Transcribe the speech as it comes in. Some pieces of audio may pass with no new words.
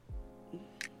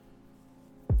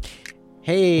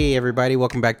Hey everybody,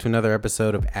 welcome back to another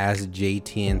episode of Ask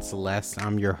JT and Celeste.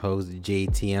 I'm your host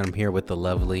JT and I'm here with the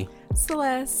lovely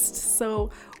Celeste. So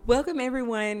welcome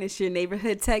everyone. It's your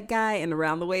neighborhood tech guy and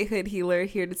around the way hood healer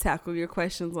here to tackle your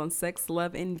questions on sex,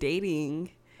 love, and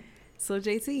dating. So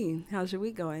JT, how's your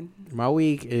week going? My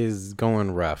week is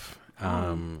going rough.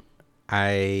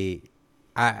 I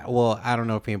don't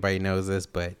know if anybody knows this,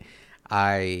 but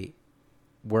I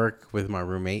work with my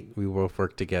roommate. We both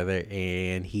work together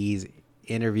and he's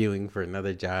interviewing for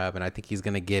another job and I think he's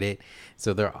gonna get it,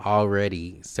 so they're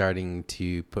already starting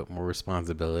to put more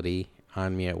responsibility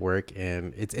on me at work,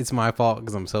 and it's my fault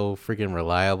because I'm so freaking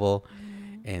reliable,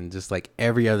 and just like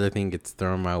every other thing gets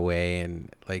thrown my way,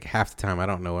 and like half the time I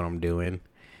don't know what I'm doing.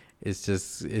 It's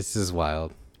just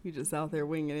wild. You're just out there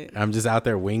winging it. I'm just out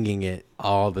there winging it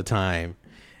all the time,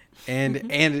 and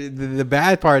the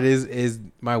bad part is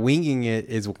my winging it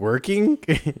is working.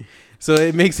 So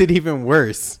it makes it even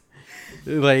worse.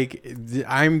 Like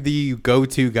I'm the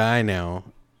go-to guy now,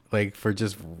 like for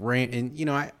just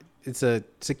and it's a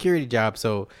security job,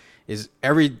 so is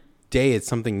every day it's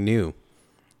something new,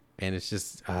 and it's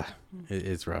just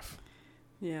it's rough.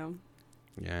 Yeah.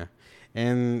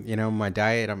 And my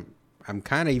diet, I'm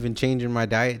kind of even changing my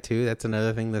diet too. That's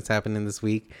another thing that's happening this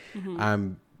week.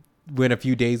 Went a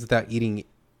few days without eating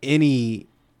any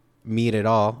meat at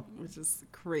all, Which is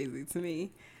crazy to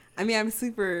me. I mean, I'm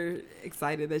super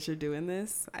excited that you're doing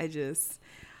this.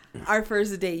 Our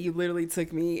first date, you literally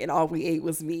took me and all we ate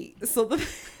was meat. So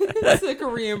it's a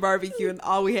Korean barbecue and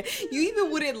all we had. You even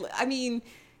wouldn't, I mean,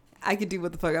 I could do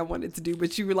what the fuck I wanted to do,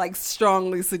 but you were like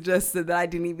strongly suggested that I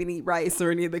didn't even eat rice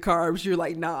or any of the carbs. You were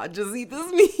like, nah, just eat this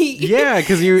meat. Yeah,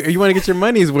 because you want to get your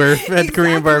money's worth at the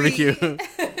Korean barbecue.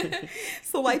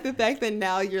 So like the fact that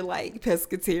now you're like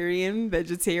pescatarian,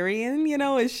 vegetarian,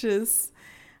 it's just...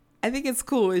 I think it's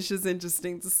cool. It's just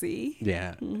interesting to see.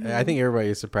 Yeah. I think everybody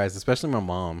is surprised, especially my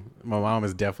mom. My mom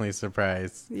is definitely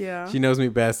surprised. Yeah. She knows me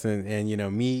best. And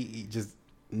me just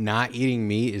not eating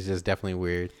meat is just definitely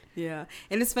weird. Yeah.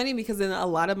 And it's funny because in a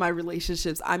lot of my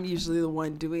relationships, I'm usually the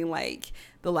one doing like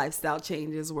the lifestyle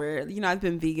changes where, I've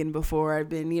been vegan before. I've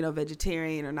been,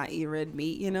 vegetarian or not eating red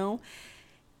meat,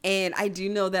 And I do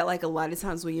know that like a lot of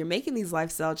times when you're making these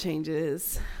lifestyle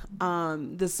changes,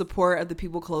 the support of the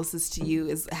people closest to you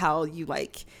is how you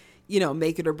like,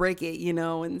 make it or break it,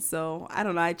 And so I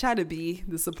don't know. I try to be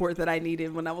the support that I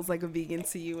needed when I was like a vegan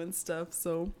to you and stuff.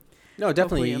 So no,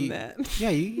 definitely. I'm that. Yeah,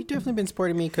 you definitely been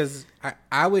supporting me because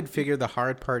I would figure the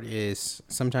hard part is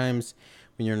sometimes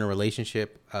when you're in a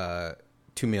relationship,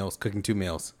 cooking two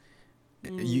meals,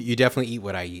 you definitely eat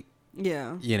what I eat.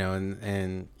 Yeah.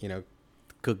 And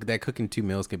cooking two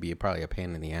meals could be probably a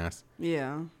pain in the ass.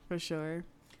 Yeah, for sure.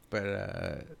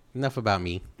 But enough about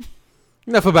me.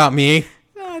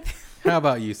 How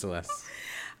about you, Celeste?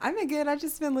 I've been good. I've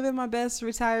just been living my best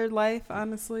retired life,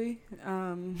 honestly.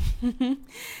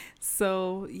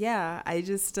 So yeah, I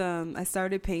just I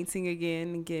started painting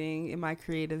again, getting in my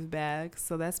creative bag.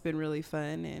 So that's been really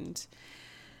fun, and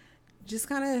just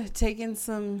kind of taking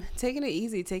it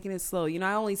easy, taking it slow.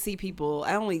 I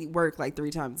only work like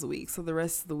 3 times a week. So the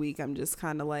rest of the week, I'm just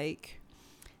kind of like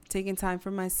taking time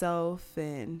for myself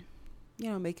and,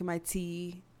 making my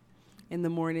tea in the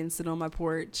morning, sit on my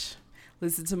porch,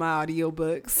 listen to my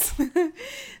audiobooks.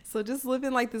 So just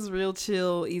living like this real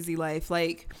chill, easy life.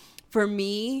 Like for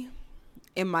me,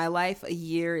 in my life, a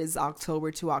year is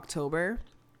October to October.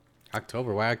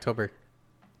 October? Why October?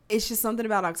 It's just something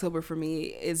about October for me.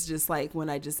 It's just like when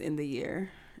I just end the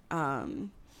year.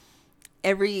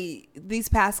 These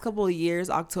past couple of years,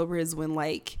 October is when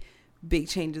like big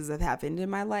changes have happened in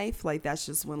my life. Like that's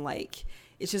just when like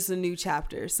it's just a new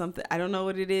chapter. Something, I don't know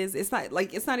what it is. It's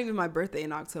not even my birthday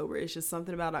in October. It's just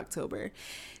something about October.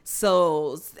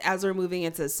 So as we're moving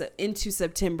into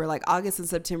September, like August and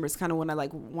September is kind of when I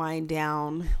like wind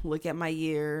down, look at my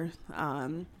year,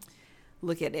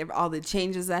 look at all the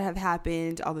changes that have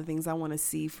happened, all the things I want to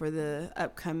see for the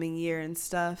upcoming year and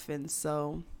stuff. And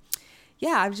so,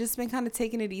 yeah, I've just been kind of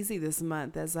taking it easy this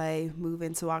month as I move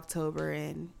into October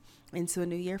and into a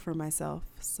new year for myself.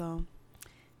 So,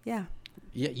 yeah.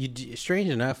 Yeah, strange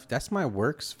enough, that's my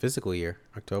work's physical year,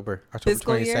 October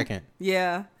Fiscal 22nd. Year?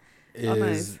 Yeah. Is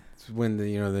nice. when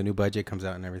the new budget comes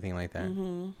out and everything like that.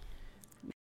 Mm-hmm.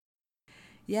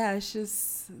 Yeah, it's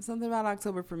just something about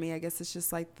October for me. I guess it's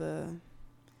just like the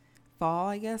fall,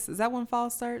 I guess. Is that when fall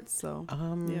starts? So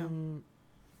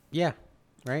yeah.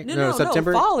 Right? No,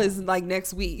 September. Fall is like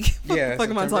next week. What Yeah, the fuck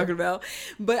am I September. talking about?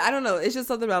 But I don't know. It's just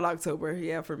something about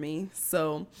October, for me.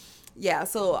 So yeah,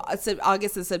 so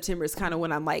August and September is kind of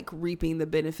when I'm like reaping the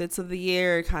benefits of the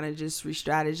year, kind of just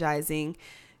re-strategizing,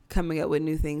 coming up with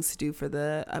new things to do for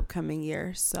the upcoming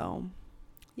year. So,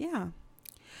 yeah.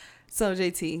 So,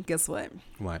 JT, guess what?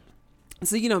 What?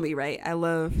 So, you know me, right? I'm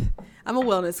a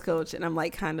wellness coach, and I'm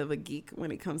like kind of a geek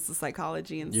when it comes to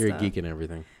psychology and You're stuff. a geek in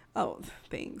everything. Oh,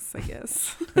 thanks, I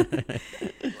guess.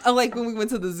 Like when we went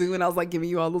to the zoo and I was like giving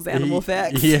you all those animal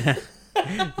facts. Yeah.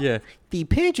 Yeah. The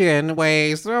pigeon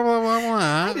weighs blah, blah, blah, blah.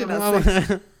 I did not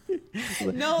say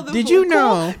No, Did you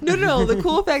know? No. The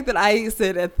cool fact that I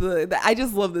said I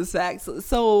just love this fact.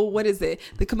 So what is it?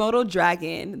 The Komodo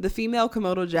dragon, the female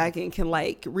Komodo dragon can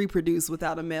like reproduce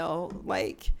without a male.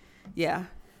 Like, yeah,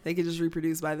 they can just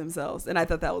reproduce by themselves. And I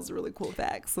thought that was a really cool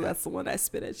fact. So that's the one I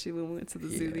spit at you when we went to the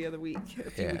zoo the other week, a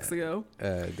few weeks ago.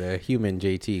 The human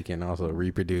JT can also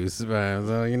reproduce.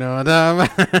 So, you know,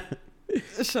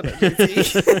 Shut up,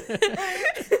 JT.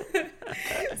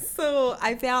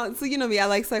 So you know me, I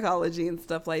like psychology and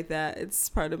stuff like that. It's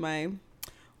part of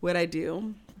what I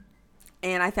do.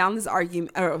 And I found this article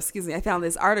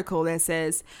that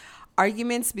says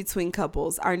arguments between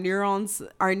couples are neurons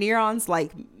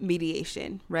like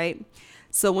mediation, right?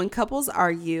 So when couples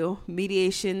argue,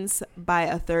 mediations by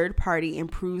a third party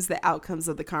improves the outcomes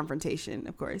of the confrontation,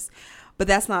 of course. But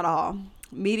that's not all.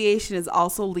 Mediation is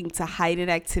also linked to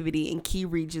heightened activity in key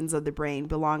regions of the brain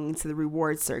belonging to the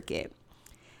reward circuit.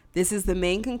 This is the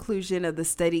main conclusion of the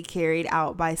study carried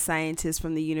out by scientists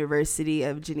from the University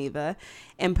of Geneva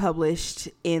and published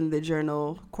in the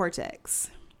journal Cortex.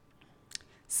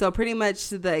 So pretty much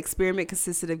the experiment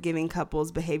consisted of giving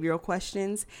couples behavioral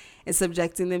questions and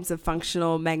subjecting them to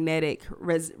functional magnetic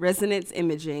resonance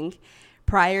imaging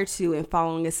prior to and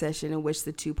following a session in which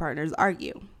the two partners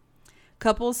argue.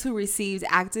 Couples who received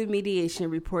active mediation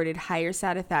reported higher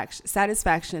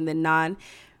satisfaction than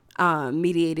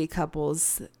non-mediated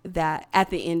couples that at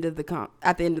the end of the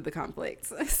conflict.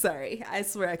 Sorry, I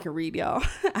swear I can read, y'all.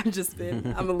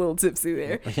 I'm a little tipsy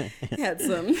there. Had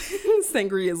some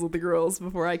sangrias with the girls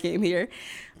before I came here.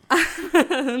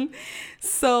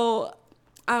 So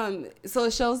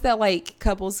it shows that like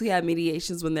couples who have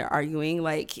mediations when they're arguing,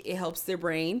 like it helps their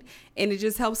brain and it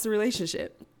just helps the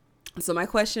relationship. So my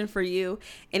question for you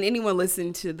and anyone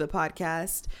listening to the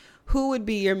podcast, who would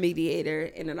be your mediator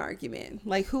in an argument?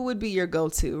 Like who would be your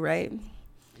go-to, right?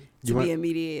 To be a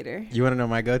mediator. You want to know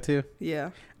my go-to?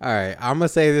 Yeah. All right. I'm going to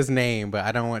say this name, but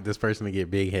I don't want this person to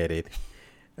get big-headed.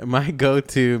 My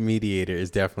go-to mediator is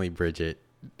definitely Bridget.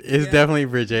 Definitely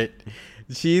Bridget.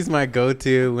 She's my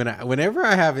go-to. Whenever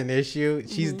I have an issue,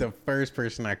 she's the first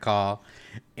person I call.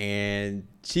 And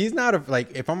she's not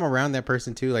if I'm around that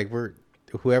person too, like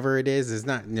whoever it is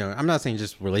not, I'm not saying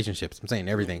just relationships. I'm saying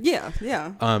everything. Yeah.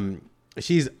 Yeah.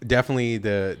 She's definitely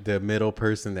the middle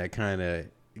person that kind of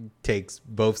takes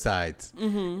both sides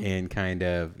and kind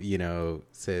of,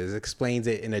 explains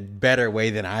it in a better way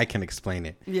than I can explain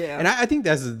it. Yeah. And I think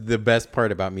that's the best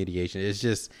part about mediation. It's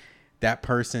just that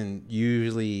person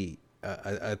usually,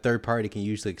 a third party can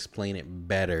usually explain it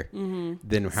better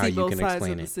than how you can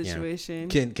explain it. Situation.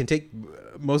 Can take,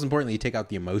 most importantly, take out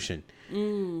the emotion.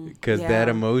 Because that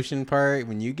emotion part,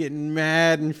 when you getting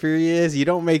mad and furious, you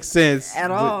don't make sense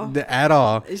at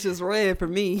all. It's just red for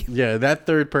me. Yeah, that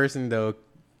third person though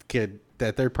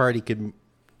that third party could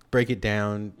break it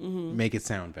down, make it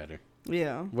sound better.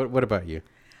 Yeah. What about you?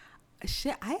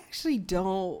 Shit, I actually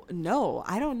don't know.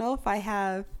 I don't know if I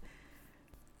have.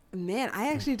 Man,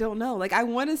 I actually don't know. Like, I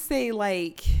want to say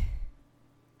like.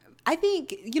 I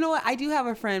think, you know what, I do have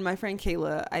a friend, my friend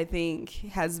Kayla, I think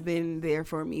has been there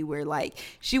for me where like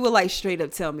she would like straight up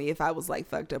tell me if I was like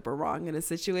fucked up or wrong in a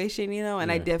situation,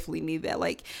 and I definitely need that.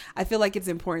 Like, I feel like it's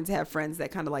important to have friends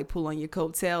that kind of like pull on your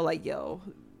coattail, like, yo,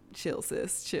 chill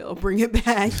sis, chill, bring it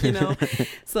back,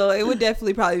 So it would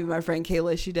definitely probably be my friend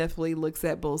Kayla. She definitely looks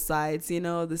at both sides,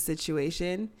 of the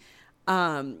situation.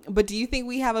 But do you think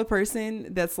we have a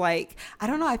person that's like, I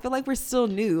don't know, I feel like we're still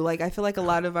new. Like, I feel like a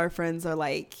lot of our friends are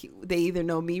like, they either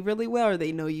know me really well or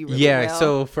they know you really well. Yeah,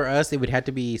 so for us, it would have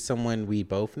to be someone we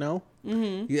both know.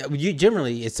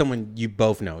 Generally, it's someone you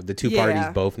both know. The two parties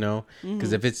both know.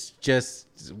 Because if it's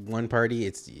just one party,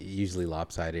 it's usually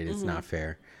lopsided. It's not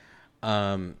fair.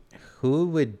 Who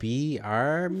would be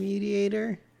our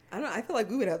mediator? I don't know. I feel like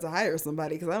we would have to hire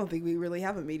somebody because I don't think we really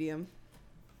have a medium.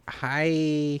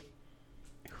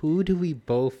 Who do we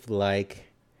both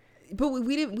like? But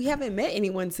we haven't met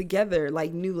anyone together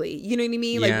like newly. You know what I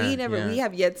mean? Like we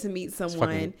have yet to meet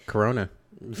someone. Corona.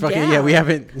 We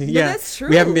haven't. Yeah, that's true.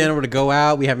 We haven't been able to go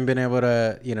out. We haven't been able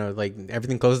to, like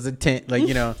everything closes at 10. Like,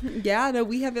 Yeah, no,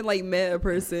 we haven't like met a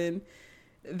person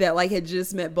that like had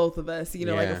just met both of us.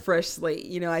 Like a fresh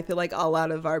slate. I feel like a lot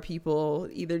of our people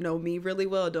either know me really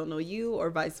well, or don't know you,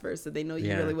 or vice versa. They know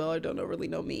you really well, or don't really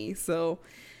know me. So.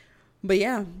 But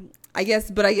yeah, I guess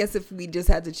if we just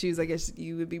had to choose, I guess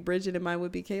you would be Bridget and mine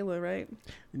would be Kayla, right?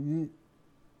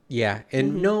 Yeah,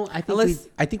 and no, I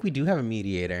think we do have a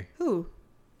mediator. Who?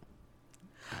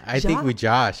 I think we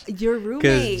Josh. Your roommate.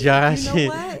 Because Josh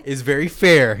is very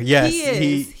fair. Yes,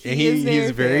 he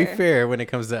is very fair when it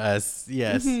comes to us.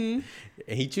 Yes, and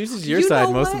he chooses your side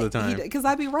most of the time. Because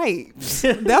I'd be right.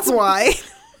 That's why.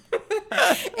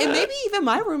 And maybe even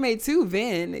my roommate too,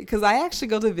 Vin. Because I actually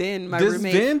go to Vin. Does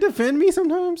roommate. Vin defend me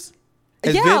sometimes?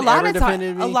 Has Vin a lot of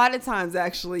times. A lot of times,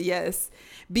 actually, yes.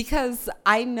 Because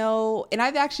I know, and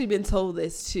I've actually been told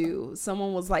this too.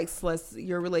 Someone was like, Celeste,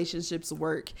 your relationships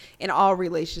work, and all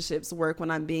relationships work when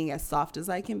I'm being as soft as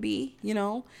I can be, you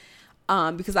know?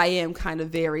 Because I am kind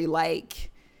of very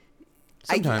like,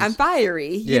 I'm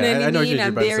fiery. You know what I mean?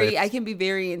 I can be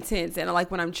very intense. And like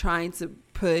when I'm trying to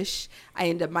push, I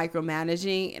end up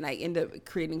micromanaging and I end up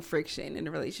creating friction in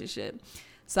a relationship.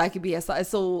 So I could be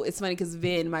so it's funny because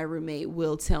Vin, my roommate,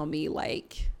 will tell me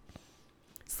like,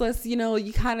 Celeste, you know,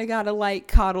 you kind of got to like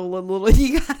coddle a little.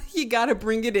 You got to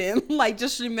bring it in. Like,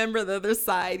 just remember the other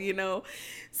side, you know?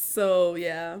 So,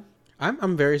 yeah.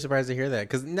 I'm very surprised to hear that.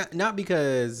 Because not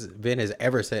because Vin has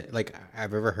ever said, like,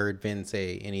 I've ever heard Vin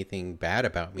say anything bad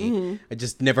about me. Mm-hmm. I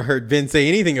just never heard Vin say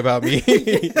anything about me.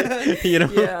 You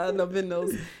know? Yeah, no, Vin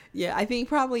knows. Yeah, I think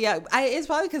probably, yeah. It's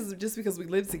probably because we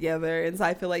live together. And so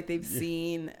I feel like they've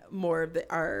seen more of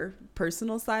our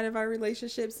personal side of our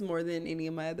relationships more than any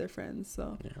of my other friends.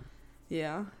 So,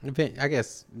 yeah. Vin, I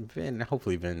guess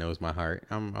hopefully Vin knows my heart.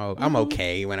 I'm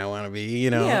okay when I want to be, you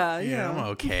know? Yeah, I'm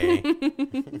okay.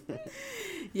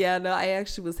 Yeah, no, I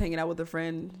actually was hanging out with a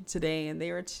friend today and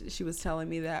she was telling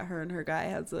me that her and her guy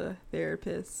has a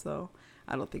therapist. So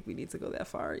I don't think we need to go that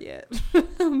far yet.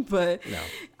 But,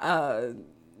 no.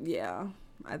 Yeah,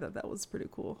 I thought that was pretty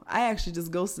cool. I actually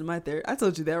just ghosted my therapist. I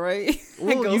told you that, right?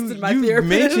 Well, I ghosted my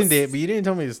therapist. You mentioned it, but you didn't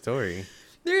tell me the story.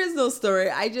 There is no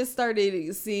story. I just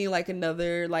started seeing like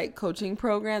another like coaching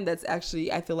program that's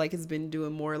actually, I feel like it's been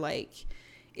doing more like,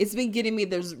 it's been getting me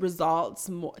those results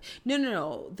more.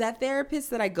 No. That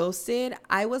therapist that I ghosted,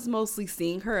 I was mostly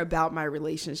seeing her about my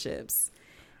relationships.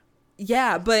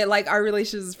 Yeah, but like our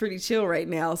relationship is pretty chill right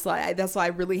now. So that's why I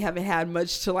really haven't had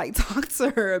much to like talk to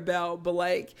her about. But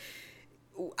like,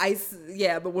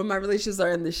 but when my relationships are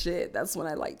in the shit, that's when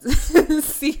I like to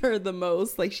see her the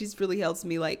most. Like she's really helps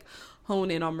me like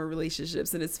hone in on my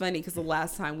relationships. And it's funny because the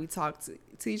last time we talked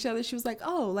to each other, she was like,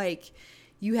 oh, like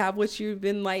you have what you've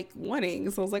been like wanting.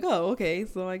 So I was like, oh, okay.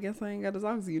 So I guess I ain't got to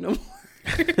talk to you no more.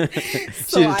 She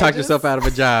didn't talk yourself out of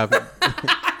a job.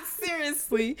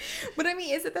 Seriously. But I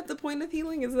mean, isn't that the point of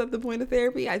healing? Is that the point of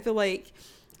therapy? I feel like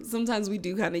sometimes we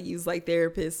do kind of use like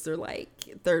therapists or like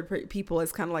third people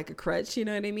as kind of like a crutch. You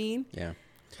know what I mean? Yeah.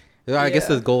 I guess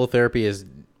the goal of therapy is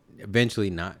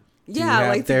eventually not.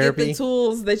 Like therapy. To get the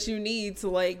tools that you need to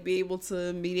like be able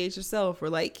to mediate yourself or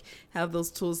like have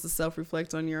those tools to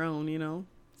self-reflect on your own, you know?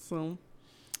 So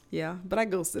yeah, but I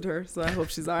ghosted her. So I hope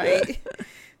she's all right.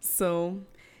 So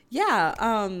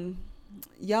yeah.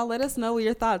 Y'all let us know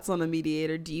your thoughts on a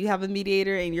mediator. Do you have a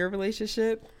mediator in your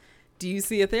relationship? Do you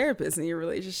see a therapist in your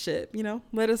relationship? You know,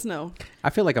 let us know. I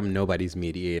feel like I'm nobody's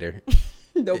mediator.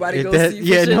 Nobody goes to you for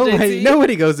shit,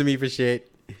 nobody goes to me for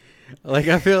shit. Like,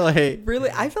 I feel like... Really?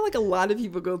 I feel like a lot of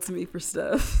people go to me for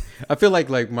stuff. I feel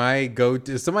like my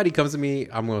go-to... If somebody comes to me,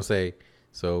 I'm going to say,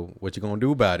 so what you going to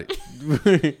do about it?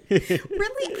 Really? I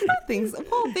don't think so.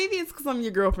 Well, maybe it's because I'm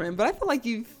your girlfriend, but I feel like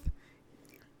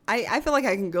I feel like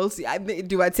I can go see.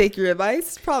 Do I take your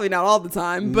advice? Probably not all the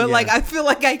time, but like I feel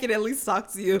like I can at least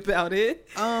talk to you about it.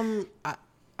 Like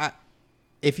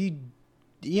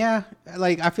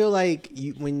I feel like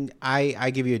when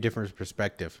I give you a different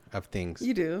perspective of things.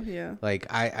 You do, yeah.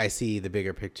 Like I see the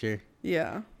bigger picture.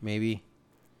 Yeah. Maybe,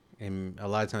 and a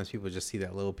lot of times people just see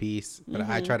that little piece, but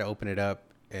I try to open it up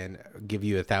and give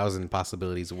you 1,000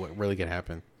 possibilities of what really could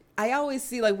happen. I always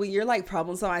see like when you're like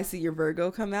problem solving, I see your Virgo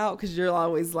come out because you're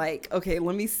always like, okay,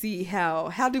 let me see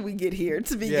how did we get here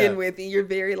to begin with? And you're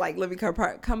very like, let me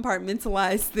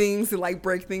compartmentalize things and like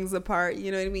break things apart.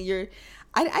 You know what I mean?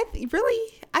 I feel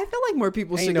like more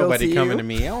people should go to you. Ain't nobody coming to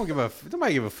me.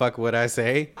 Nobody give a fuck what I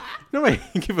say. Nobody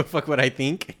give a fuck what I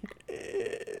think.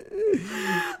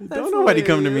 Don't nobody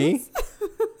come to me.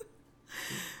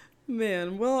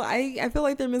 Man, well, I feel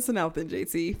like they're missing out then,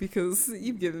 JT, because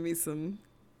you've given me some...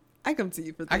 I come to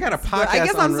you for things. I got a podcast. I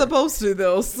guess I'm supposed to,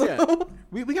 though. So. Yeah.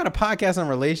 We got a podcast on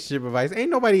relationship advice.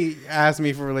 Ain't nobody asked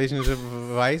me for relationship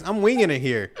advice. I'm winging it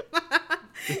here.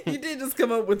 You did just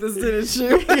come up with this, didn't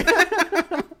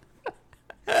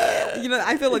you? You know,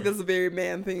 I feel like that's a very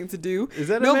man thing to do. Is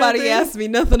that a Nobody man thing? asked me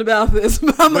nothing about this,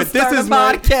 but I'm gonna start a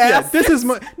podcast. Yeah, this is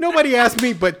my. Nobody asked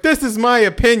me, but this is my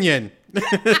opinion.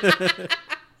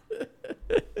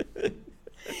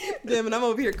 Damn it, I'm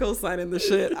over here co-signing the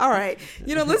shit. All right,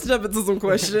 you know, let's jump into some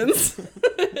questions.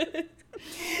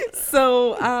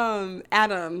 So,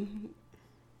 Adam,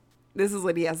 this is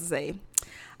what he has to say.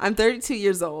 I'm 32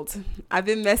 years old. I've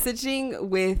been messaging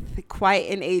with quite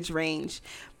an age range,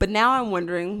 but now I'm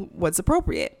wondering what's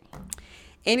appropriate.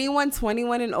 Anyone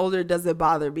 21 and older doesn't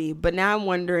bother me, but now I'm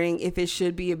wondering if it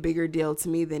should be a bigger deal to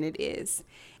me than it is.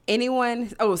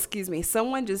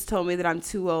 Someone just told me that I'm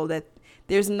too old, that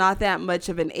there's not that much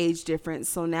of an age difference,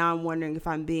 so now I'm wondering if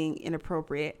I'm being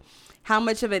inappropriate. How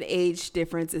much of an age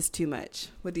difference is too much?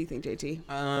 What do you think, JT?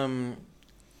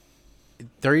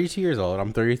 32 years old.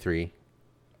 I'm 33.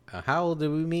 How old did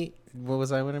we meet? What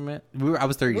was I when I met? I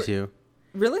was 32.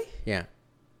 Really? Yeah.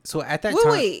 So at that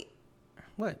time. Wait.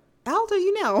 What? How old are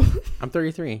you now? I'm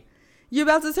 33. You're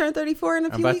about to turn 34 in a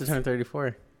few weeks? I'm about to turn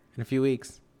 34 in a few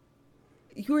weeks.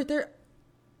 You were there.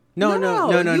 No.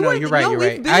 You're right. No, you're right. We've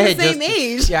been the same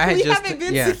age. Yeah, I had we just. haven't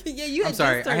been. Yeah. Yeah, you had I'm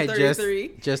sorry. just turned I had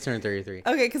 33. just turned 33.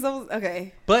 Okay, because I was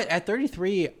okay. But at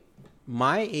 33,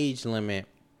 my age limit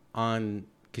on,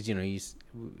 because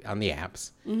on the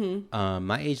apps,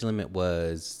 my age limit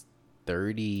was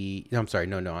 30. I'm sorry.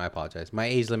 No, I apologize. My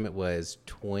age limit was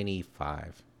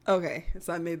 25. Okay,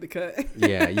 so I made the cut.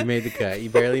 Yeah, you made the cut. You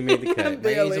barely made the cut. My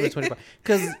age limit was 25.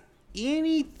 Because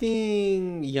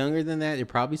anything younger than that, you're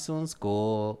probably still in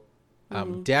school.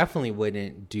 Definitely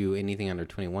wouldn't do anything under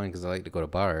 21 because I like to go to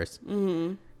bars.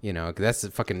 Mm-hmm. You know, because that's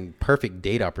a fucking perfect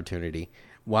date opportunity.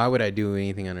 Why would I do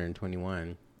anything under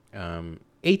 21?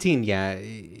 18, yeah.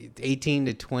 18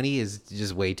 to 20 is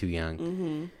just way too young.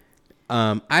 Mm-hmm.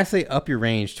 I say up your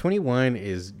range. 21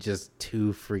 is just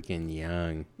too freaking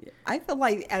young. I feel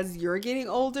like as you're getting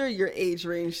older, your age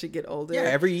range should get older. Yeah,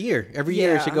 every year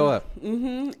it should go up.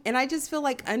 Mm-hmm. And I just feel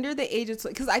like under the age of,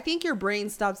 because I think your brain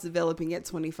stops developing at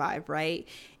 25, right?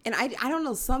 And I don't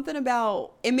know, something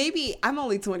about, and maybe I'm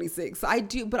only 26, so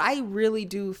but I really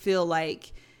do feel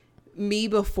like me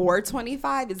before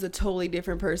 25 is a totally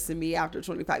different person me after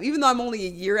 25. Even though I'm only a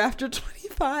year after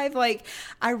 25, like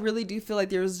I really do feel like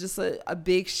there was just a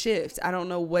big shift. I don't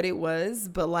know what it was,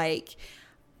 but like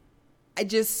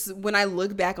when I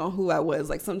look back on who I was,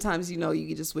 like sometimes,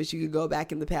 you just wish you could go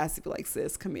back in the past and be like,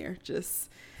 sis, come here, just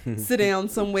sit down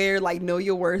somewhere, like know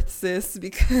your worth, sis,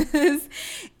 because,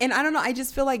 and I don't know, I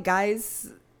just feel like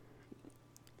guys,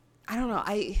 I don't know.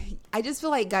 I just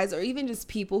feel like guys, or even just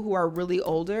people who are really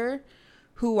older,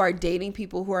 who are dating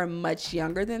people who are much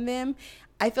younger than them.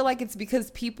 I feel like it's because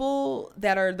people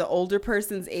that are the older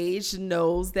person's age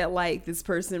knows that like this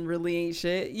person really ain't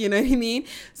shit. You know what I mean?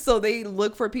 So they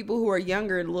look for people who are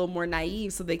younger and a little more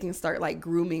naive so they can start like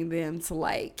grooming them to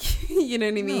like, you know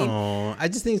what I mean? No, I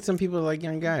just think some people like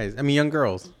young guys. I mean, young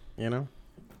girls, you know?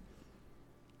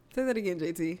 Say that again,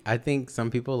 JT. I think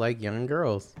some people like young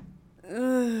girls.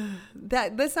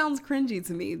 That sounds cringy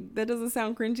to me. That doesn't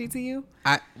sound cringy to you?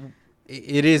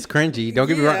 It is cringy. Don't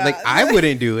get me wrong. Like I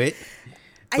wouldn't do it,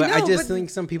 but I just think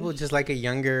some people just like a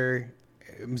younger.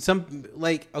 Some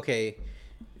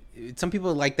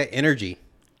people like that energy.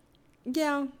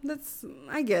 Yeah,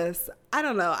 I guess. I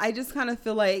don't know. I just kind of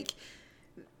feel like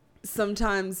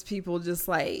sometimes people just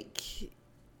like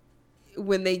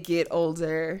when they get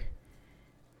older,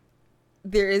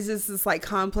 there is this like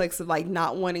complex of like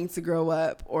not wanting to grow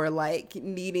up or like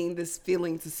needing this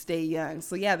feeling to stay young.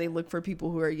 So yeah, they look for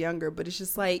people who are younger, but it's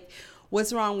just like,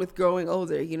 what's wrong with growing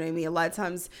older? You know what I mean? A lot of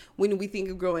times when we think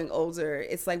of growing older,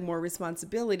 it's like more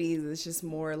responsibilities. It's just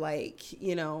more like,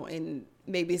 and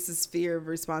maybe it's this fear of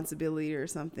responsibility or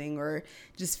something, or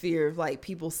just fear of like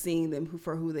people seeing them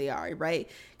for who they are, right?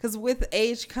 Because with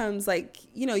age comes like,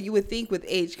 you would think with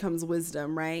age comes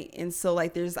wisdom, right? And so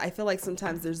like I feel like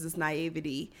sometimes there's this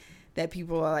naivety that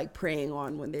people are like preying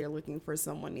on when they're looking for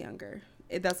someone younger.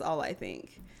 That's all I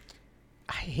think.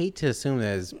 I hate to assume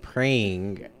that it's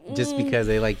praying just because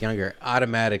they like younger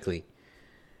automatically.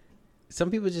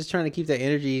 Some people just trying to keep that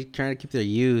energy, trying to keep their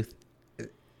youth.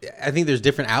 I think there's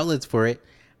different outlets for it.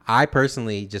 I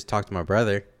personally just talk to my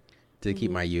brother to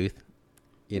keep my youth.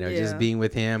 Just being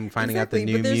with him, finding out the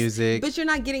new music. But you're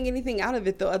not getting anything out of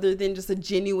it though, other than just a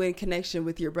genuine connection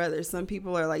with your brother. Some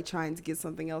people are like trying to get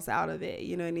something else out of it.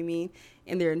 You know what I mean?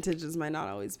 And their intentions might not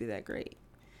always be that great.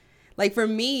 Like for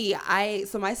me,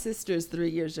 so my sister's 3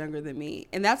 years younger than me,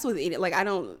 and that's with like I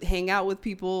don't hang out with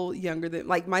people younger than,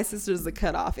 like my sister's the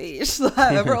cutoff age. So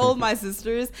however old my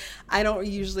sister is, I don't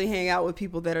usually hang out with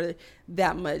people that are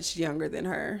that much younger than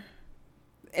her.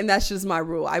 And that's just my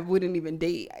rule. I wouldn't even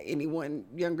date anyone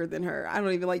younger than her. I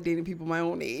don't even like dating people my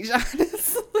own age,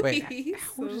 honestly. Wait,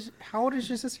 how old is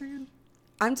your sister again?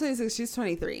 I'm 26. She's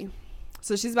 23.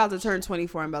 So she's about to turn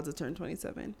 24. I'm about to turn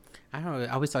 27. I don't know. I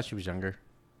always thought she was younger.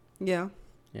 Yeah.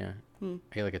 Yeah. I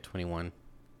get like a 21,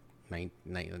 19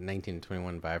 to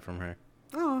 21 vibe from her.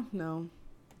 Oh, no.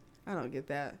 I don't get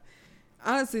that.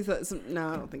 Honestly, no,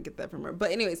 I don't think get that from her. But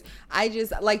anyways, I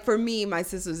just, like, for me, my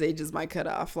sister's age is my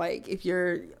cutoff. Like, if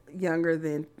you're younger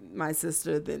than my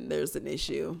sister, then there's an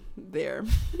issue there.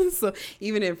 So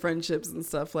even in friendships and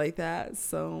stuff like that.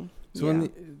 So yeah.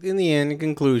 in the end, in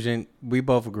conclusion, we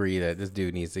both agree that this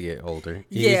dude needs to get older.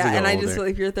 Yeah, and I just feel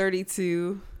like if you're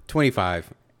 32.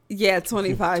 25. Yeah,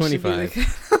 25. 25. Should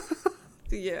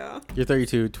be yeah. You're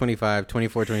 32, 25,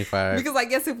 24, 25. Because I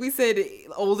guess if we said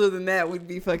older than that, we'd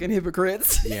be fucking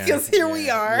hypocrites. Yeah. Because here we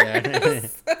are. Yeah.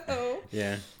 So,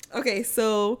 yeah. okay,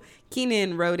 so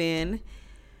Keenan wrote in,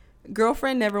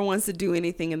 girlfriend never wants to do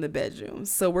anything in the bedroom.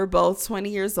 So we're both 20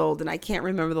 years old, and I can't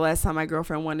remember the last time my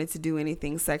girlfriend wanted to do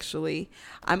anything sexually.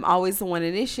 I'm always the one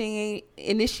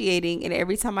initiating, and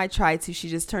every time I try to, she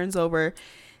just turns over,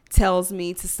 tells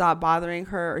me to stop bothering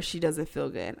her, or she doesn't feel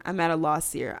good. I'm at a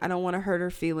loss here. I don't want to hurt her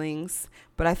feelings,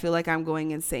 but I feel like I'm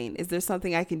going insane. Is there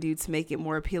something I can do to make it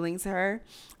more appealing to her?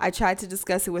 I tried to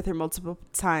discuss it with her multiple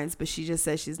times, but she just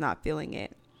says she's not feeling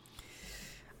it.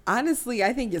 Honestly,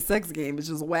 I think your sex game is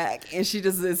just whack, and she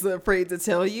just is afraid to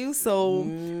tell you. So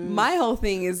my whole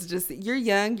thing is just, you're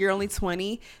young, you're only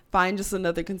 20. Find just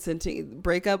another consenting,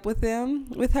 break up with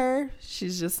her.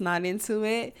 She's just not into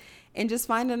it. And just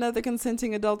find another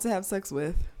consenting adult to have sex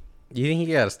with. You think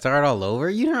you got to start all over?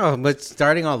 You know how much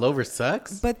starting all over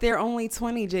sucks? But they're only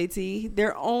 20, JT.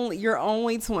 You're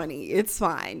only 20. It's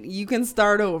fine. You can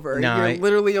start over. No, you're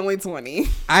literally only 20.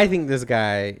 I think this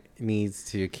guy needs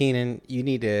to, Keenan, you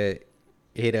need to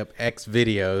hit up X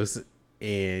videos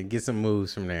and get some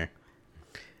moves from there.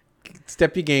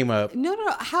 Step your game up. No.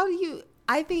 How do you,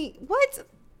 I think, what?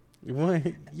 What?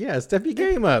 Yeah, step your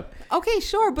game up. Okay,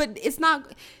 sure. But it's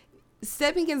not...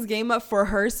 Stepping his game up for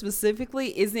her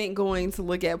specifically isn't going to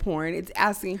look at porn. It's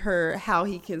asking her how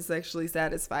he can sexually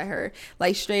satisfy her.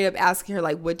 Like, straight up asking her,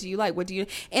 like, what do you like? What do you...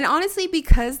 And honestly,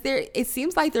 because it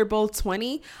seems like they're both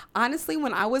 20. Honestly,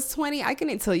 when I was 20, I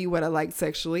couldn't tell you what I liked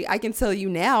sexually. I can tell you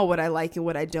now what I like and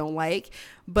what I don't like.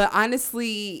 But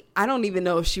honestly, I don't even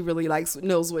know if she really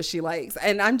knows what she likes.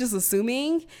 And I'm just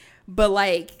assuming. But,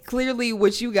 like, clearly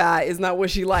what you got is not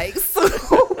what she likes. So...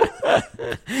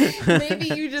 Maybe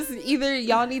you just either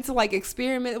y'all need to like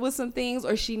experiment with some things,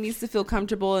 or she needs to feel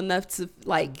comfortable enough to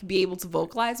like be able to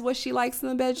vocalize what she likes in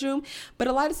the bedroom.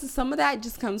 But some of that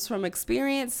just comes from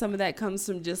experience. Some of that comes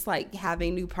from just like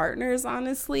having new partners,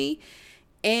 honestly.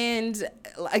 And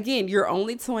again, you're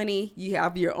only 20. You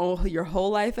have your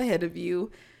whole life ahead of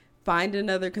you. Find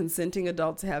another consenting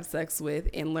adult to have sex with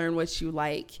and learn what you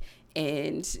like.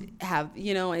 And have,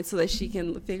 and so that she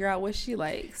can figure out what she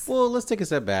likes. Well, let's take a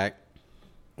step back.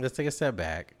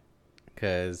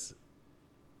 Because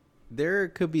there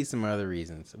could be some other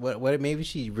reasons. What maybe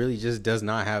she really just does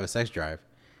not have a sex drive.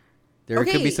 There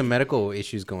could be some medical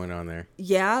issues going on there.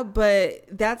 Yeah, but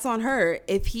that's on her.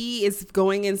 If he is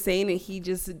going insane and he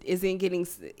just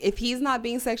if he's not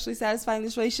being sexually satisfied in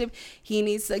this relationship, he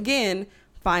needs to, again,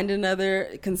 find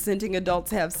another consenting adult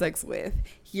to have sex with.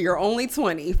 You're only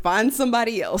 20. Find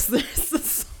somebody else. There's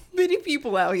so many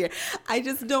people out here. I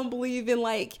just don't believe in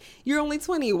like, you're only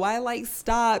 20. Why like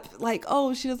stop? Like,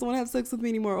 oh, she doesn't want to have sex with me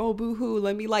anymore. Oh, boo-hoo.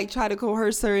 Let me like try to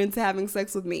coerce her into having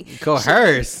sex with me.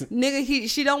 Coerce?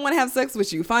 She don't want to have sex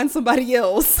with you. Find somebody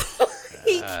else.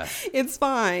 It's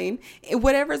fine.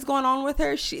 Whatever's going on with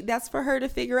her, that's for her to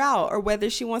figure out, or whether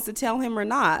she wants to tell him or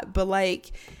not. But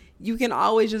like, you can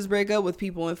always just break up with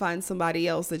people and find somebody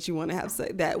else that you want to have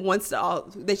that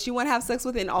you want to have sex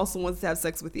with and also wants to have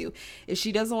sex with you. If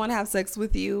she doesn't want to have sex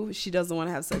with you, she doesn't want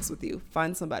to have sex with you.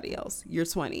 Find somebody else. You're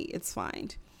 20. It's fine.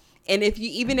 And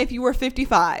even if you were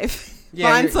 55,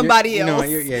 find somebody else.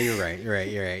 You're right.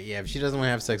 Yeah, if she doesn't want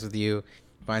to have sex with you,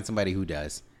 find somebody who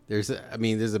does. There's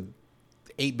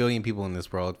 8 billion people in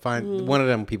this world. Find one of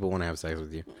them people want to have sex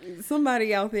with you.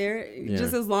 Somebody out there. Yeah.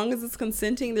 Just as long as it's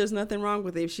consenting, there's nothing wrong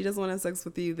with it. If she doesn't want to have sex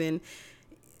with you, then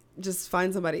just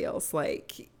find somebody else.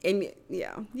 You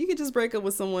could just break up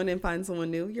with someone and find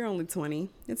someone new. You're only 20.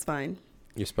 It's fine.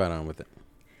 You're spot on with it.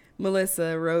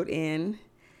 Melissa wrote in,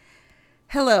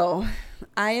 Hello.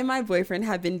 I and my boyfriend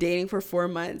have been dating for 4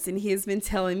 months, and he has been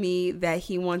telling me that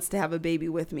he wants to have a baby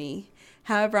with me.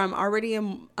 However, I'm already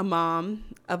a mom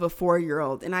of a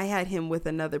 4-year-old, and I had him with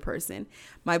another person.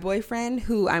 My boyfriend,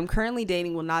 who I'm currently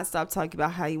dating, will not stop talking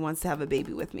about how he wants to have a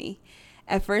baby with me.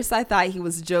 At first, I thought he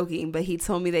was joking, but he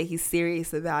told me that he's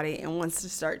serious about it and wants to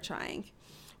start trying.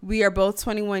 We are both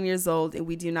 21 years old, and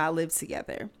we do not live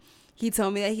together. He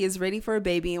told me that he is ready for a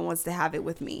baby and wants to have it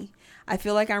with me. I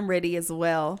feel like I'm ready as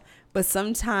well, but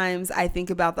sometimes I think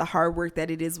about the hard work that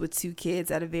it is with 2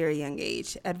 kids at a very young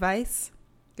age. Advice?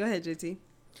 Go ahead, JT.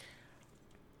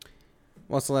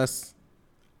 Well, Celeste,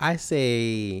 I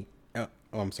say,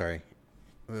 I'm sorry.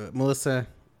 Melissa,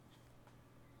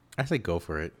 I say go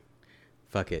for it.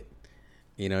 Fuck it.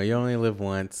 You know, you only live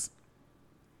once.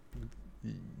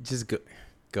 Just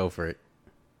go for it.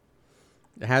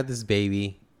 Have this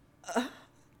baby.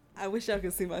 I wish y'all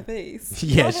could see my face.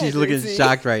 Yeah, she's looking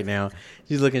shocked right now.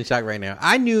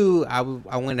 I knew I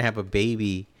wanted to have a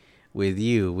baby with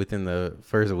you within the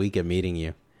first week of meeting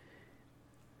you.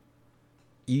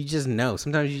 You just know.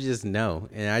 Sometimes you just know.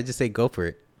 And I just say go for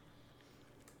it.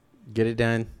 Get it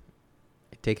done.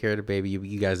 Take care of the baby.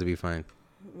 You guys will be fine.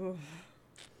 All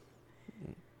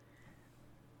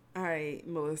right,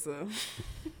 Melissa.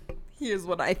 Here's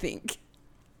what I think.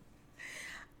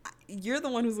 You're the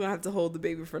one who's going to have to hold the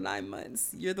baby for 9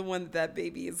 months. You're the one that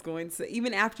baby is going to,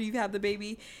 even after you've had the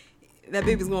baby, that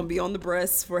baby's going to be on the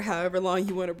breast for however long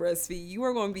you want to breastfeed. You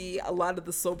are going to be a lot of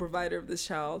the sole provider of this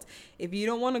child. If you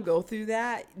don't want to go through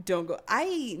that, don't go.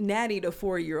 I nattied a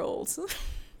 4-year-old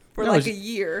for a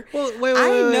year. Well,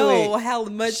 I know how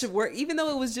much work, even though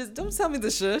it was just, don't tell me the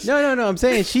shush. No. I'm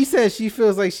saying she says she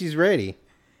feels like she's ready.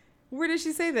 Where did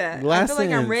she say that? I feel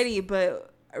like I'm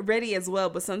ready as well,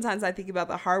 but sometimes I think about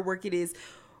the hard work it is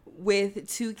with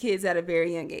 2 kids at a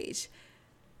very young age.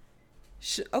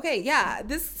 Okay, yeah,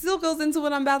 this still goes into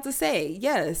what I'm about to say.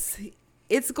 Yes,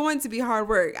 it's going to be hard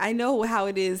work. I know how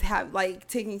it is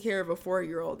taking care of a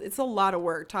 4-year-old. It's a lot of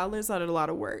work. Toddlers are a lot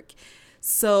of work.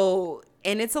 So,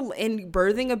 and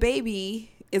birthing a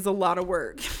baby is a lot of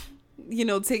work. You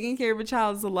know, taking care of a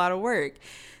child is a lot of work.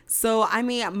 So, I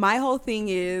mean, my whole thing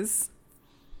is,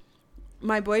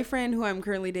 my boyfriend, who I'm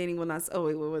currently dating, will not. Oh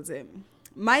wait, what was it?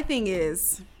 My thing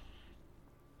is,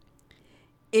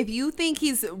 if you think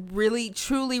he's really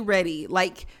truly ready,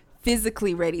 like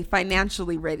physically ready,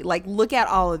 financially ready, like look at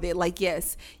all of it. Like,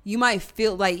 yes, you might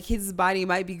feel like his body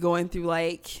might be going through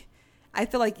I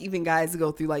feel like even guys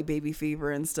go through like baby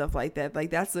fever and stuff like that. Like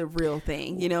that's a real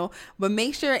thing, you know, but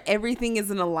make sure everything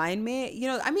is in alignment. You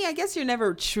know, I mean, I guess you're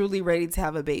never truly ready to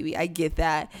have a baby. I get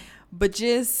that. But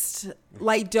just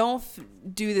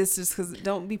don't do this just because,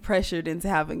 don't be pressured into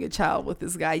having a child with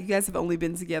this guy. You guys have only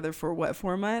been together for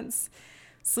 4 months?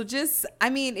 So just, I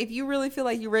mean, if you really feel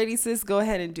like you're ready, sis, go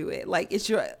ahead and do it. Like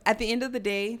at the end of the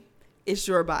day, it's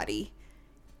your body.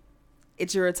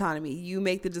 It's your autonomy. You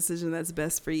make the decision that's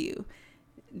best for you.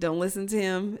 Don't listen to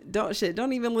him.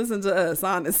 Don't even listen to us,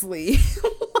 honestly.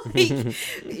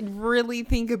 Really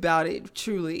think about it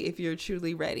truly, if you're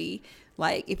truly ready.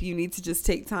 Like if you need to just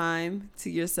take time to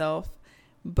yourself,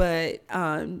 but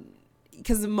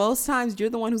because most times you're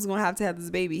the one who's gonna have to have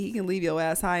this baby. He can leave your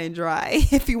ass high and dry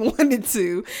if he wanted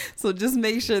to. So just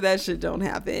make sure that shit don't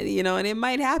happen, you know. And it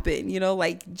might happen, you know.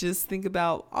 Like just think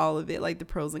about all of it, like the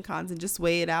pros and cons, and just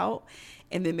weigh it out,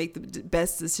 and then make the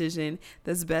best decision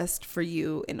that's best for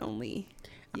you and only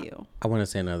you. I want to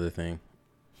say another thing,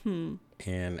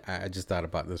 and I just thought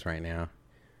about this right now.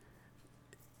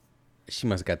 She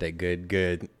must have got that good.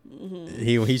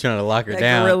 Mm-hmm. He's trying to lock her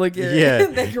down. Gorilla grip. Yeah,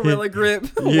 that gorilla grip.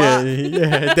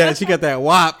 Yeah. She got that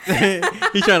whop.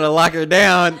 He's trying to lock her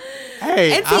down.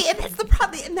 Hey, and that's the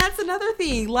problem. And that's another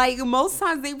thing. Like most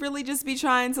times, they really just be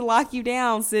trying to lock you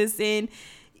down, sis. And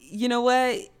you know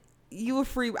what? You a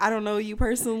free. I don't know you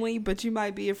personally, but you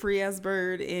might be a free ass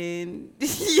bird, and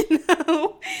you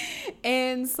know.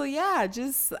 And so yeah,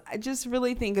 just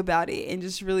really think about it and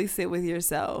just really sit with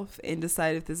yourself and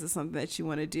decide if this is something that you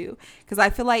want to do. Because I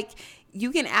feel like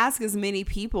you can ask as many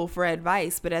people for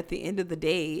advice, but at the end of the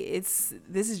day, this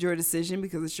is your decision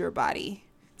because it's your body.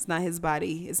 It's not his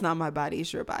body. It's not my body.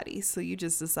 It's your body. So you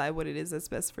just decide what it is that's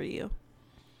best for you.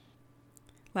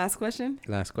 Last question.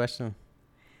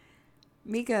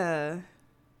 Mika.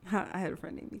 I had a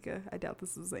friend named Mika. I doubt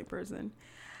this is the same person.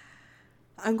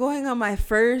 I'm going on my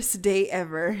first date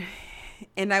ever,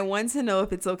 and I want to know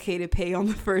if it's okay to pay on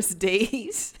the first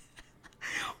date,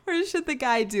 or should the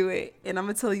guy do it? And I'm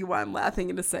going to tell you why I'm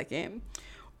laughing in a second.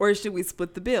 Or should we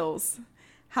split the bills?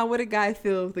 How would a guy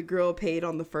feel if the girl paid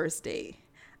on the first date?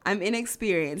 I'm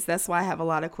inexperienced. That's why I have a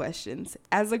lot of questions.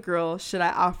 As a girl, should I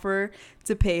offer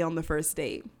to pay on the first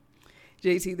date?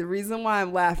 JT, the reason why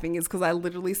I'm laughing is because I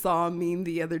literally saw a meme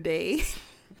the other day.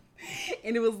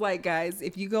 And it was like, guys,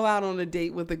 if you go out on a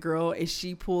date with a girl and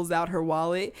she pulls out her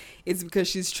wallet, it's because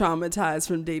she's traumatized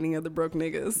from dating other broke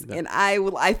niggas. No. And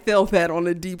I felt that on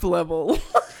a deep level.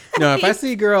 No, if I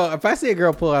see a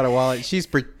girl pull out a wallet, she's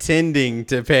pretending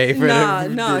to pay for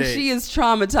No, she is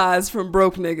traumatized from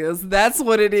broke niggas. That's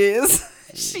what it is.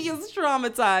 She is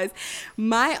traumatized.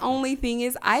 My only thing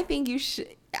is, I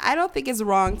don't think it's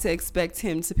wrong to expect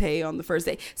him to pay on the first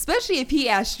day, especially if he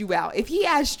asked you out. If he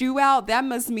asked you out, that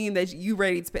must mean that you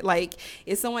ready to pay. Like,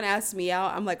 if someone asks me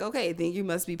out, I'm like, okay, then you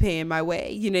must be paying my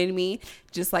way. You know what I mean?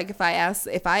 Just like if I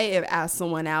have asked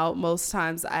someone out, most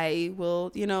times I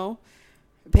will,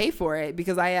 pay for it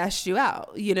because I asked you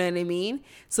out. You know what I mean?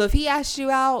 So if he asked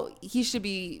you out, he should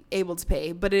be able to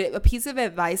pay. But a piece of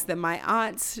advice that my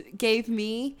aunt gave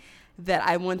me that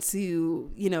I want to,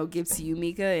 give to you,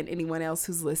 Mika, and anyone else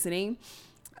who's listening,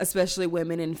 especially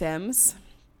women and femmes.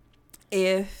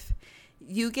 If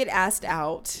you get asked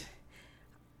out,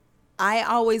 I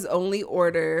always only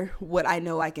order what I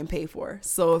know I can pay for.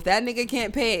 So if that nigga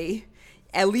can't pay,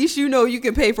 at least you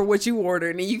can pay for what you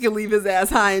ordered, and you can leave his ass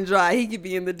high and dry. He could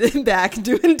be in the back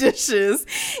doing dishes,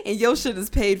 and your shit is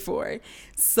paid for.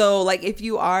 So, like, if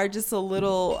you are just a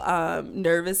little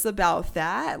nervous about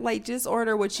that, like, just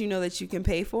order what you know that you can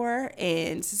pay for.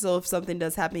 And so if something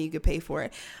does happen, you could pay for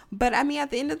it. But, I mean,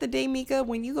 at the end of the day, Mika,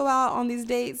 when you go out on these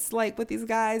dates, like, with these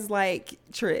guys, like,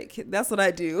 trick. That's what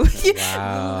I do.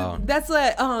 Wow. That's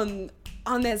what,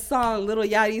 on that song, Lil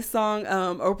Yachty's song,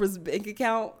 Oprah's Bank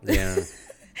Account. Yeah.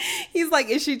 He's like,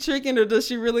 is she tricking or does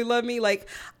she really love me? Like,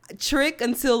 trick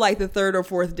until like the third or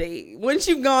fourth date. Once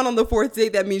you've gone on the fourth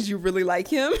date, that means you really like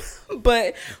him.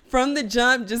 But from the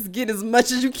jump, just get as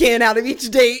much as you can out of each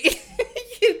date.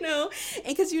 And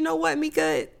because you know what,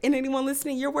 Mika, and anyone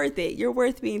listening, you're worth it. You're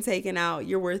worth being taken out.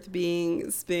 You're worth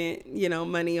being spent,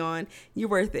 money on. You're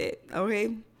worth it.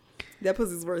 Okay. That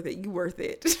pussy's worth it. You worth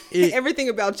it. Everything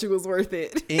about you is worth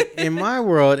it. In my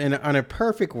world, on a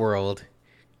perfect world,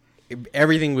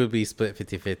 everything would be split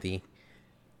 50-50.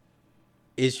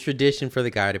 It's tradition for the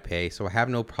guy to pay, so I have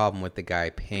no problem with the guy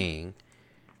paying.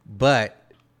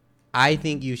 But I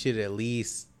think a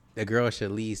girl should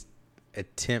at least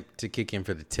attempt to kick in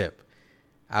for the tip.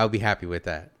 I'll be happy with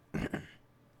that.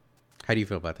 How do you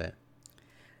feel about that?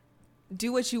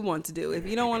 Do what you want to do. If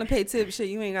you don't want to pay tip, shit,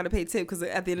 you ain't got to pay tip because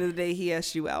at the end of the day, he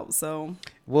asked you out. So,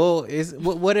 well,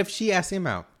 what if she asked him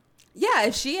out? Yeah,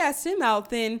 if she asked him out,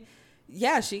 then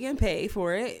yeah, she can pay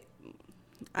for it.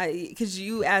 Because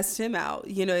you asked him out,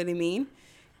 you know what I mean?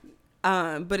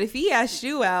 But if he asked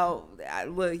you out,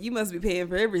 look, you must be paying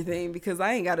for everything because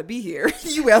I ain't got to be here.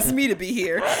 You asked me to be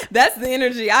here. That's the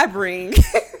energy I bring.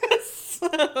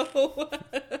 So.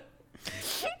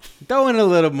 Throw in a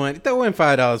little money. Throw in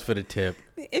 $5 for the tip.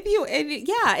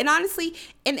 And honestly,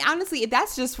 if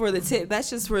that's just for the tip, that's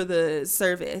just for the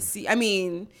service. I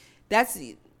mean,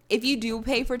 if you do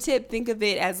pay for tip, think of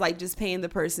it as like just paying the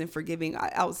person for giving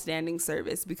outstanding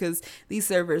service because these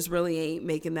servers really ain't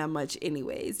making that much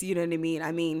anyways. You know what I mean?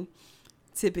 I mean,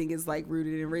 tipping is like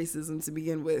rooted in racism to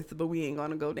begin with, but we ain't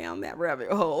gonna go down that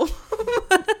rabbit hole.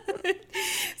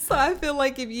 So I feel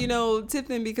like if,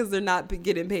 tipping because they're not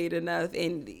getting paid enough,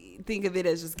 and think of it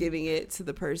as just giving it to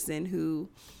the person who,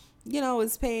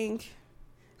 is paying,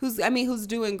 who's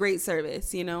doing great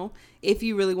service, if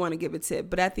you really want to give a tip.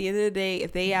 But at the end of the day,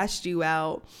 if they asked you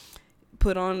out,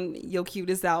 put on your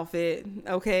cutest outfit,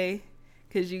 okay?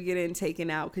 Because you get in taken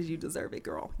out because you deserve it,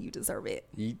 girl. You deserve it.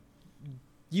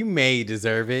 You may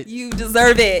deserve it. You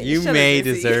deserve it. You may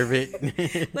deserve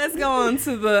it. Let's go on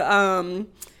to the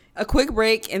a quick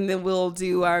break, and then we'll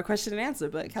do our question and answer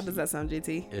book. How does that sound,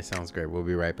 JT? It sounds great. We'll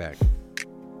be right back.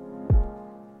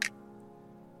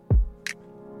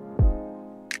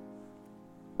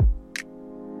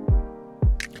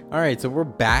 All right, so we're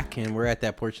back, and we're at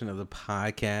that portion of the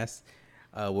podcast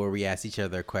where we ask each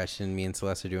other a question. Me and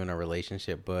Celeste are doing a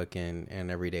relationship book, and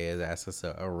every day is ask us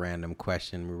a random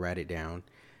question. We write it down.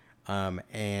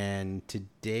 And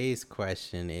today's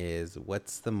question is,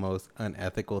 what's the most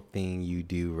unethical thing you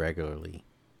do regularly?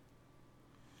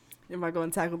 Am I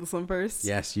going to tackle this one first?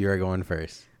 Yes, you are going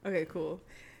first. Okay, cool.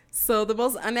 So the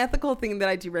most unethical thing that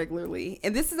I do regularly,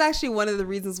 and this is actually one of the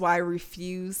reasons why I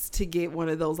refuse to get one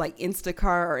of those like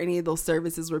Instacart or any of those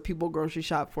services where people grocery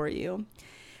shop for you.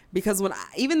 Because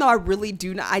even though I really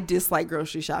I dislike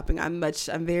grocery shopping. I'm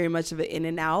very much of an in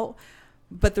and out.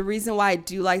 But the reason why I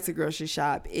do like to grocery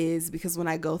shop is because when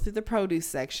I go through the produce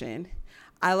section,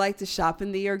 I like to shop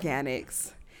in the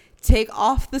organics, take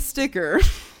off the sticker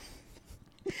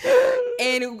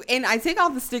And I take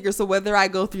off the sticker, so whether I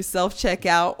go through self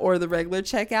checkout or the regular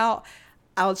checkout,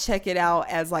 I'll check it out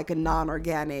as like a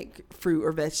non-organic fruit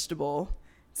or vegetable.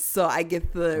 So I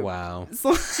get the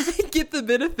So I get the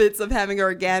benefits of having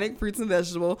organic fruits and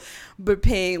vegetable, but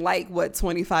paying like what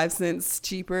 25 cents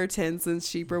cheaper, 10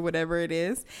 cents cheaper, whatever it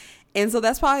is. And so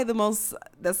that's probably the most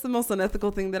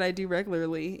unethical thing that I do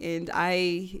regularly, and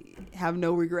I have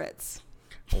no regrets.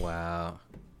 Wow.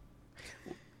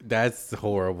 That's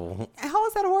horrible. How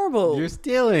is that horrible? You're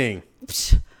stealing.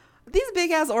 These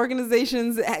big ass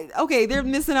organizations, okay, they're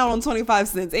missing out on 25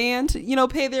 cents and, you know,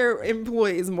 pay their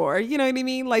employees more. You know what I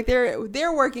mean? Like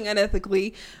they're working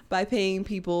unethically by paying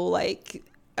people like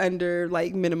under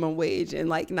like minimum wage and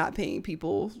like not paying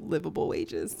people livable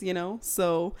wages, you know?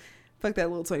 So fuck that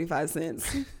little 25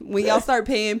 cents. When y'all start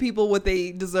paying people what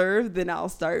they deserve, then I'll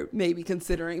start maybe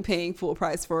considering paying full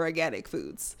price for organic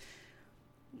foods.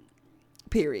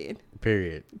 Period.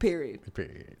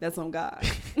 That's on God.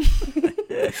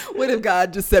 What if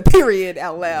God just said period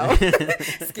out loud?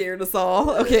 Scared us all.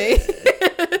 Okay.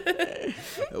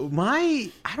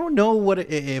 I don't know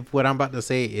if what I'm about to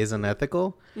say is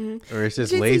unethical or it's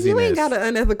just laziness. You ain't got an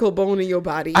unethical bone in your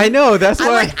body. I know. That's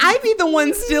why I be the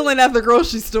one stealing at the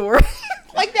grocery store.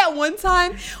 Like that one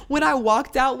time when I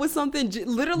walked out with something,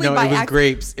 literally by accident.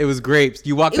 Grapes. It was grapes.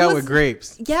 You walked out with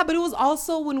grapes. Yeah, but it was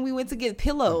also when we went to get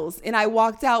pillows, and I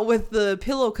walked out with the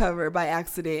pillow cover by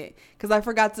accident because I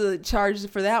forgot to charge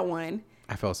for that one.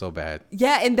 I felt so bad.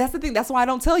 Yeah, and that's the thing. That's why I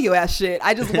don't tell you ass shit.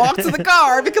 I just walk to the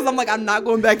car because I'm like, I'm not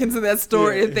going back into that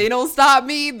store. Yeah. If they don't stop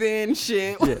me, then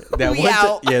shit. Yeah,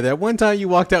 that one time you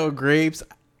walked out with grapes,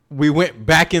 we went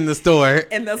back in the store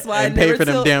and that's why I paid for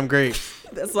them damn grapes.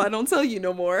 That's why I don't tell you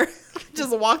no more.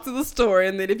 Just walk to the store,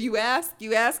 and then if you ask,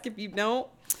 you ask. If you don't,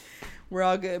 we're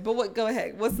all good. But go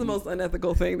ahead. What's the most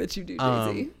unethical thing that you do,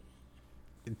 Jay-Z?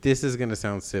 This is gonna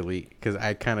sound silly because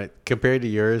I kind of compared to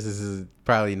yours. This is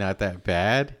probably not that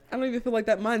bad. I don't even feel like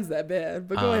that mine's that bad.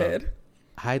 But go ahead.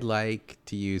 I'd like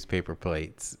to use paper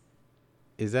plates.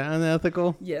 Is that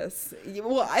unethical? Yes.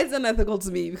 Well, it's unethical to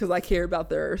me because I care about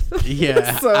the earth.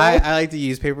 Yeah. So I like to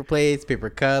use paper plates, paper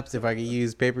cups. If I could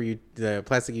use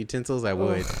plastic utensils, I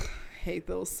would. Ugh, hate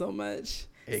those so much.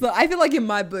 So I feel like in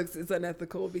my books it's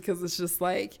unethical because it's just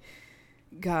like,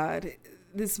 God,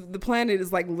 the planet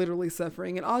is like literally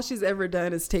suffering, and all she's ever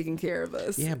done is taking care of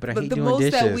us. Yeah, but I hate the doing most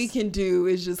dishes. that we can do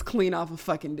is just clean off a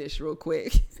fucking dish real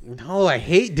quick. No, I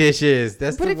hate dishes.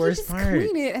 That's the worst part. But if you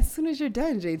just clean it as soon as you're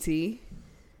done, JT.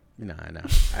 No.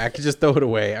 I could just throw it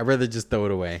away. I'd rather just throw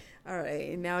it away. All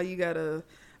right. Now you got a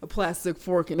plastic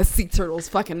fork and a sea turtle's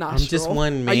fucking nostril. I'm just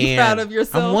one man. Are you proud of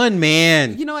yourself? I'm one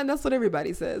man. You know, and that's what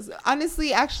everybody says.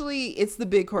 Honestly, actually, it's the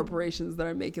big corporations that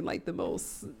are making like the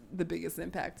biggest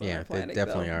impact on our planet. They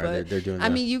definitely are. But they're doing. I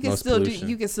mean, you can still do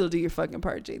your fucking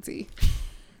part, JT.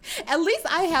 At least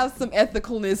I have some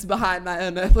ethicalness behind my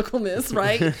unethicalness,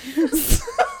 right?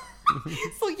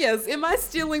 So yes, am I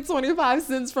stealing 25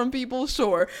 cents from people?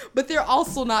 Sure. But they're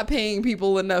also not paying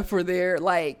people enough for their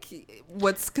like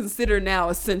what's considered now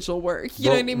essential work. You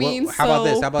know what I mean? How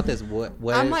about this? What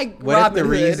I'm like Robin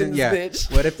Hood in this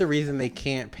bitch. What if the reason they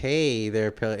can't pay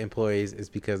their employees is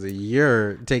because of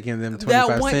you're taking them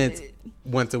 25 cents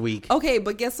once a week? Okay,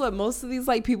 but guess what? Most of these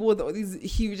like people with all these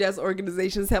huge ass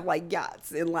organizations have like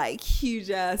yachts and like huge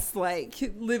ass like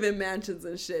live in mansions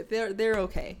and shit. They're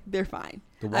okay. They're fine.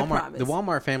 The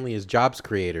Walmart family is jobs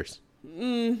creators.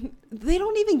 They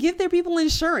don't even give their people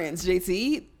insurance,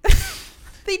 JT.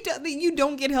 You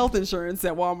don't get health insurance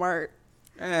at Walmart.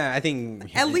 I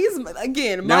think at least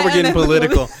again. Now we're getting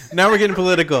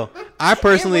political. I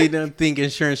personally don't think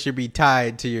insurance should be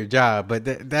tied to your job, but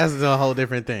that's a whole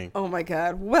different thing. Oh my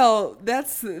God! Well,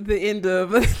 that's the end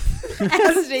of Ask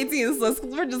JT and Sluts.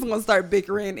 We're just gonna start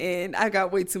bickering, and I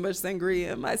got way too much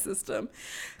sangria in my system.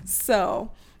 So,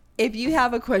 if you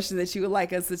have a question that you would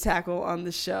like us to tackle on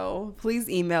the show, please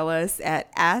email us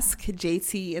at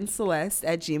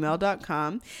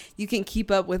askjtandceleste@gmail.com. You can keep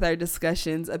up with our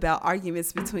discussions about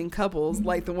arguments between couples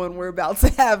like the one we're about to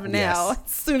have now,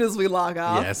 as soon as we log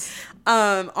off. Yes.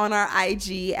 On our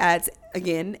IG at,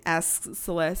 again, Ask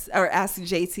Celeste or Ask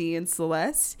JT and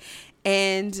Celeste.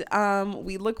 And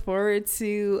we look forward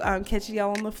to catching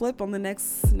y'all on the flip on the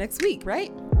next week,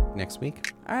 right? Next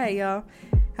week. All right, y'all.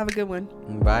 Have a good one.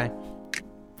 Bye.